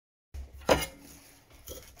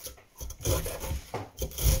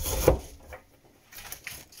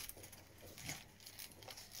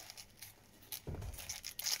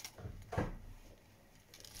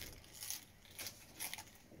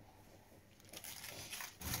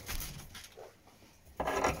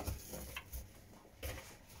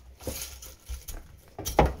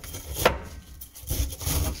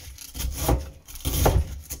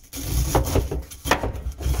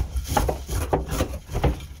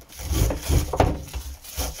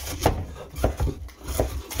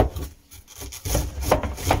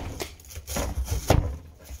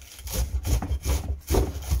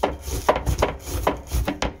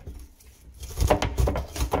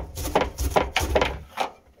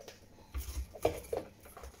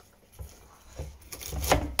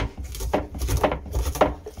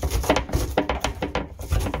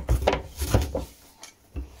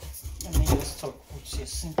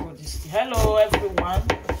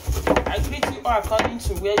far according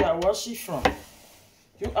to where you are watching from.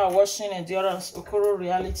 You are watching Endurance Okoro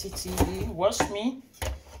Reality TV. Watch me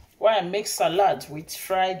while I make salad with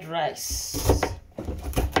fried rice.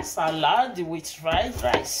 Salad with fried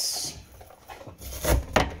rice.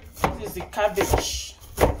 This is the cabbage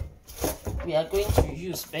we are going to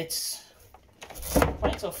use, but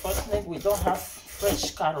quite unfortunate we don't have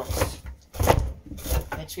fresh carrots.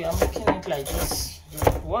 But we are making it like this.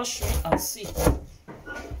 Watch me and see.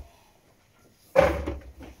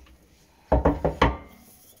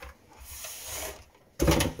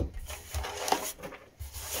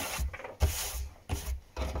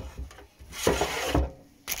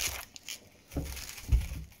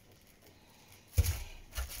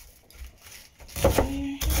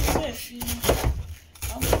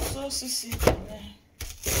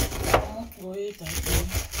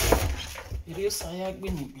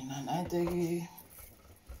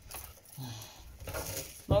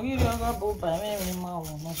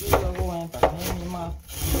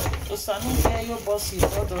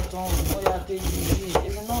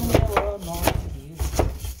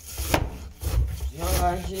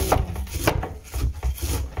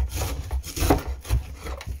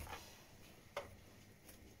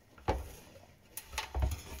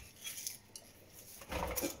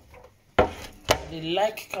 They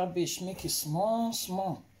like cabbage, make it small.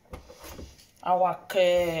 Our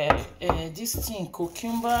this thing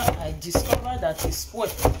cucumber, I discovered that it's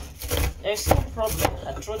spoiled. There's no problem.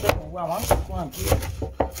 I throw them away. I want to go and give.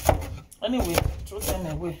 Anyway, throw them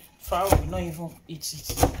away. Fowl will not even eat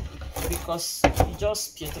it because it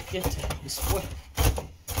just piete. It's spoiled.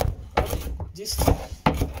 This thing,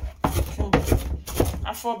 cucumber.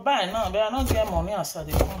 I for buy now, but I don't get money outside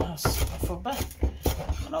the house. I for buy.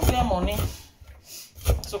 I don't get money.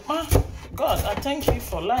 So, God, I thank you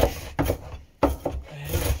for life. I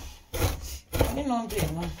don't do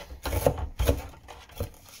it, man.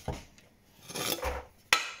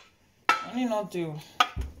 I don't do.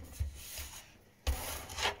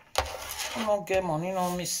 You don't get money, you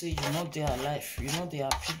don't miss it. You know they are alive. You know they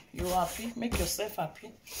are happy. You happy? Make yourself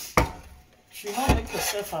happy. If you don't make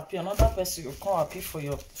yourself happy, another person will come happy for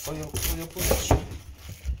your position.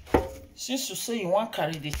 Since you say you want to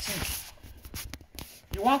carry the thing.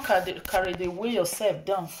 You want to carry the weigh yourself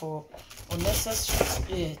down for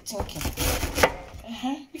unnecessary thinking.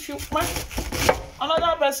 If you want,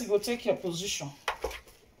 another person will take your position.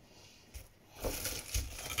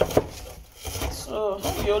 So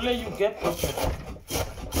you only you get problem.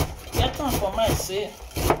 Get time for mine say,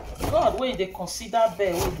 God, where they consider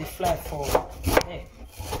bear, where they fly for bear.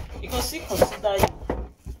 Because He consider you.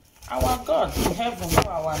 Our God in heaven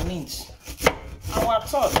know our needs. Our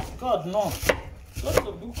thought, God knows. Go to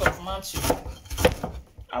the book of Matthew.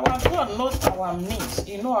 Our God knows our needs.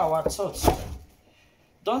 He knows our thoughts.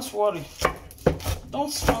 Don't worry.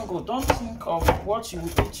 Don't struggle. Don't think of what you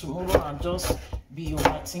will eat tomorrow and just be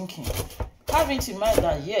overthinking. Have it in mind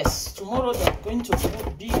that yes, tomorrow there's going to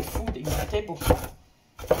be food in the table.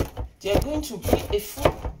 There's going to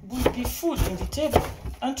be food in the table.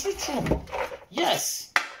 And true.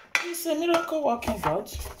 Yes, He's a miracle working God.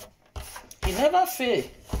 He never fails.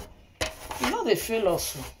 You know they fail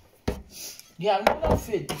also. They have never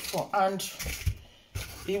failed before, and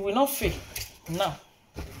He will not fail now.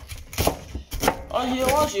 Oh, you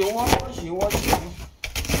watch.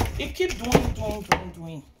 He keep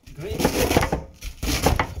doing great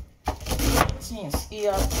things. He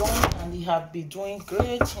has done, and He have been doing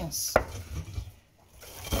great things.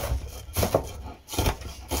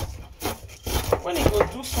 When He go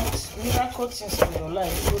do some miracle things in your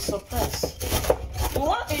life, you will surprise. We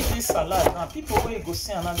want to eat this salad now. People will go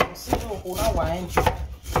see and they will say, oh, now I enjoy.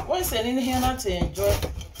 What is in here not to enjoy?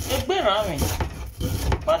 It's better ramen.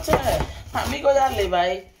 But amigo that live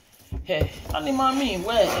by only mommy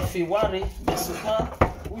where if you worry, the super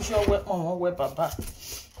we should wet mama wet baba.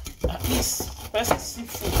 At least first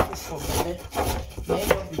seafood for belly. May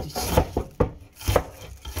not be the thing.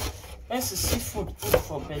 First seafood food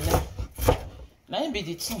for belly. Now be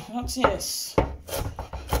the thing, not yes.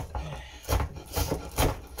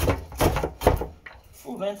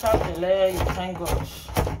 Food enter belly, you thank God.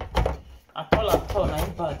 At all, na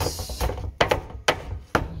bad.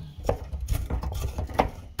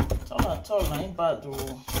 At all, na bad.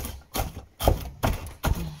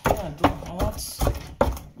 I want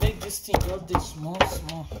make this thing just this small.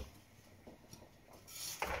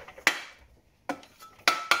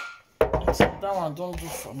 That one don't do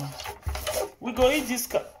for now. We go eat this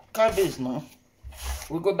cabbage now.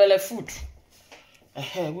 We go belly food.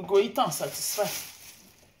 We go eat and satisfy.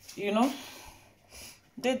 You know?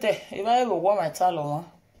 If I ever want my talent,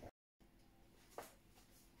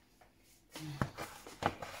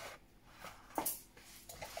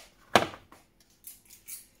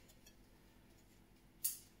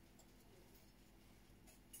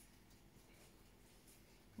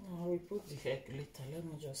 the egg later. Let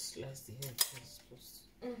me just slice the egg first.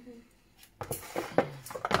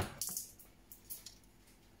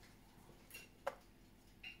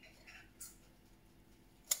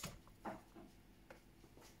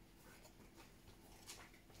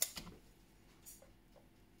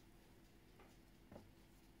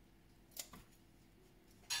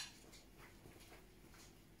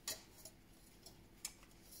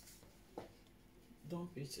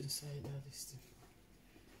 Dump it inside that this thing.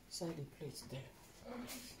 Inside the plate there.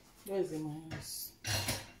 Where is the mayonnaise?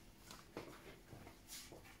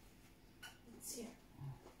 It's here.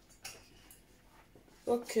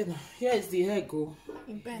 Okay, now here is the egg. Oh,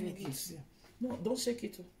 You burn it. No, don't shake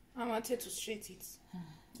it. I wanted to straight it.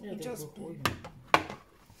 Yeah, You just go.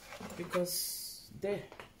 Because there,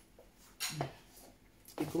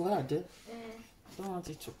 it go hard. Don't want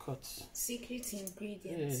it to cut. Secret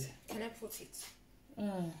ingredients. Yeah. Can I put it?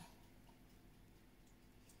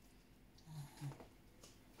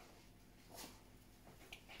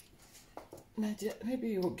 Maybe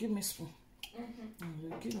you will give me spoon.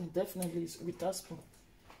 You give me definitely with that spoon.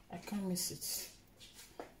 I can't miss it.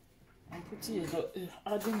 I'm putting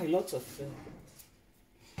adding a lot of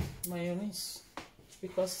mayonnaise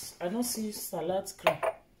because I don't see salad cream.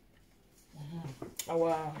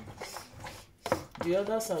 The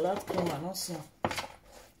other salad cream I don't see.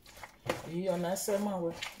 You understand my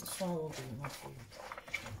way? This one will be enough for you.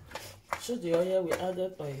 Show the oil we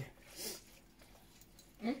added oil.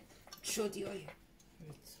 Show the oil.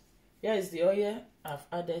 Wait. Here is the oil. I've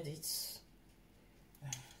added it.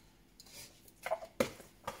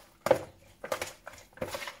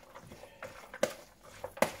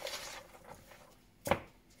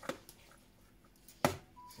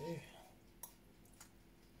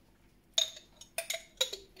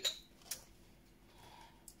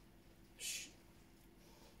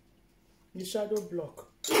 The shadow block.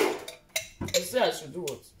 You say I should do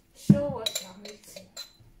what? Show what you're mixing.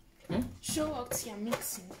 Show what you're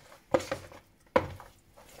mixing.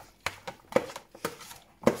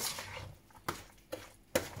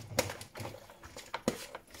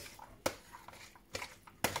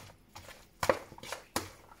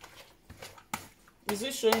 Is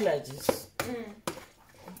it showing like this?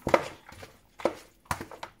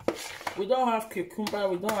 We don't have cucumber.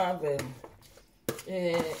 We don't have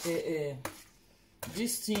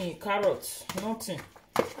this thing, carrot, nothing.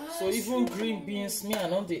 So even green beans, me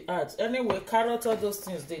and all the add. Anyway, carrot, all those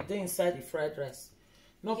things, they inside the fried rice.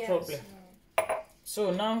 No problem.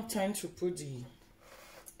 So now time to put the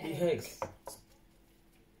egg.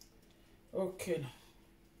 Okay.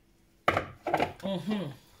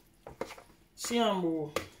 See,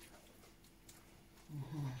 you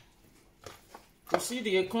see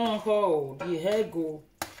the egg go.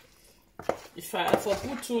 If I for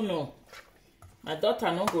put tuna, my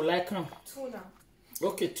daughter no go like them. Tuna.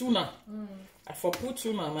 Okay, tuna. I for put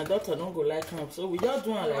tuna, my daughter no go like them. So we just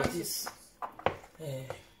do it like this.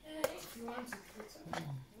 If you want to put it.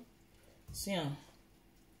 See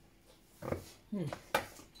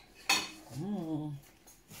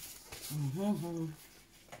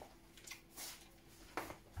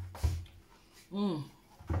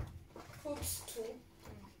Put two.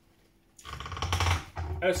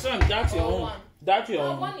 Son, that's your own. One. That's your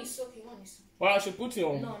own. One is okay, one is okay. Well, I should put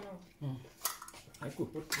your own. No. I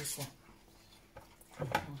could put this one.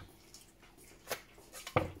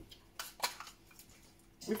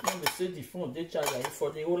 If not, they say the phone, they charge you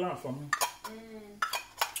for the whole land for me.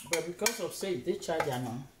 But because of say they charge you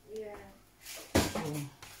now. Yeah.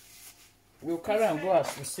 We'll carry and go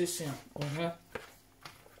as we station.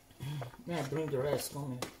 May I bring the rice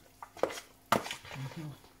come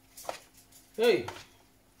here. Hey!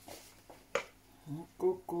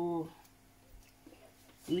 Coco.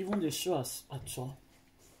 Even the show us at all.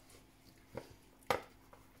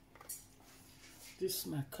 This is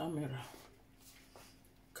my camera.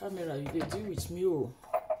 Camera, you dey deal with me, oh.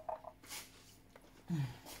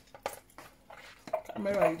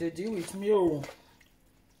 Camera, you dey deal with me, oh.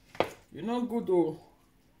 You're not good, oh.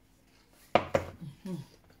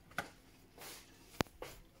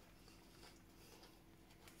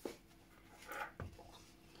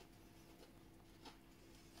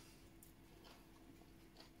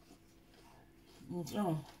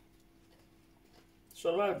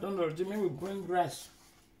 So I don't know, Jimmy will bring rice.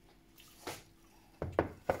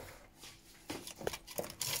 I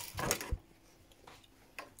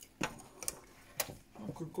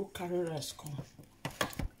could go carry rice, come.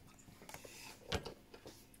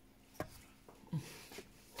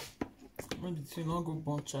 When the thing not go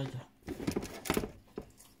burn charger.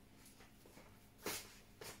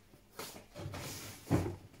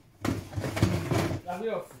 Are we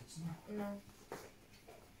off it? No.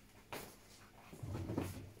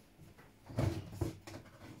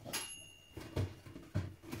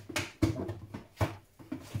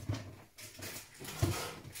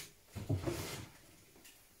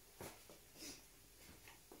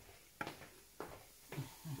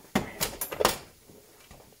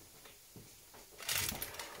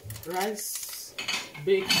 Rice,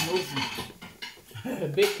 baked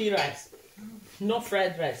oven. Baking rice. No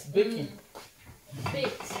fried rice, baking.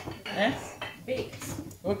 Baked. Eh? Baked.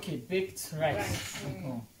 Okay, baked rice.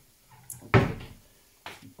 Rice.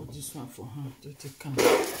 Put this one for her to take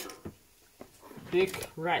out. Baked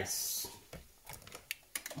rice.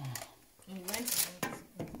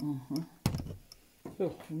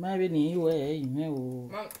 So, maybe anyway, you know.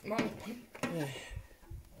 Mom.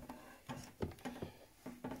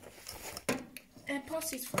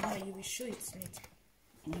 Pause it for now. You will show it later.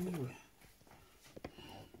 Anyway.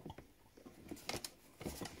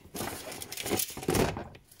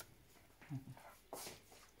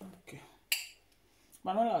 Okay.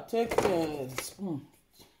 Manola, take the spoon.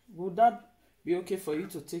 Would that be okay for you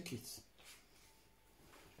to take it?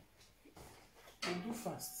 We'll do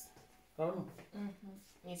fast. Oh no.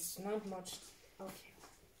 It's not much. Okay.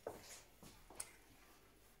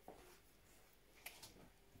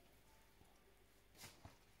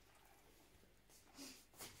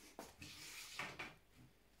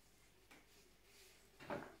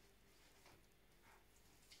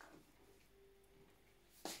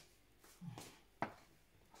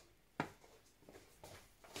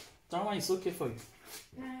 That one is okay for you?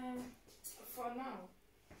 For now.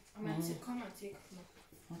 I'm going to come and take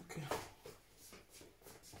more. Okay.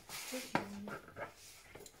 Take your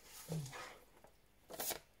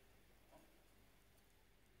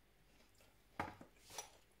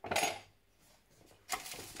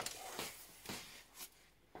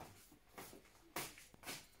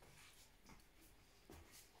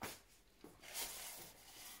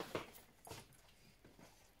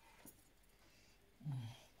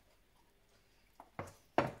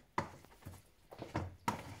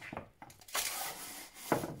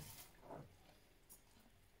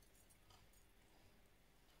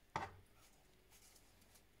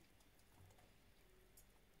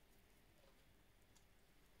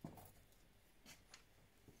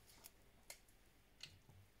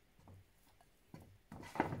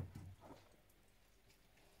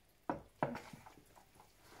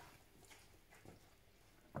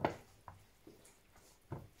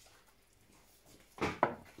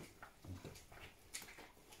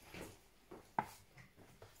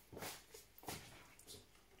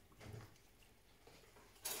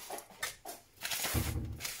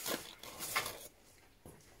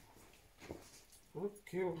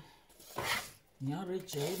Okay. Nyare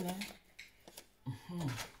jene.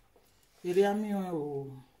 Iriami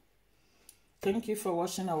o. Thank you for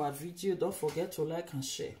watching our video. Don't forget to like and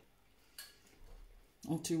share.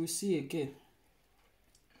 Until we see again.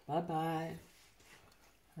 Bye bye.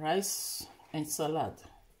 Rice and salad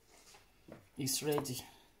is ready.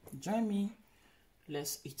 Join me.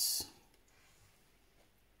 Let's eat.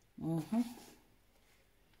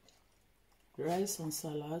 Rice and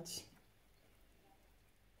salad.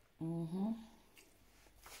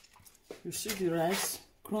 You see the rice?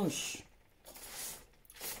 Crunch.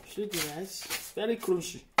 See the rice? Very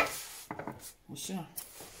crunchy. You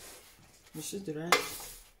see the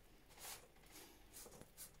rice?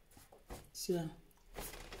 See ya.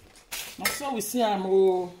 Now so we see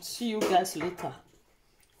see you guys later.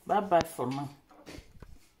 Bye bye for now.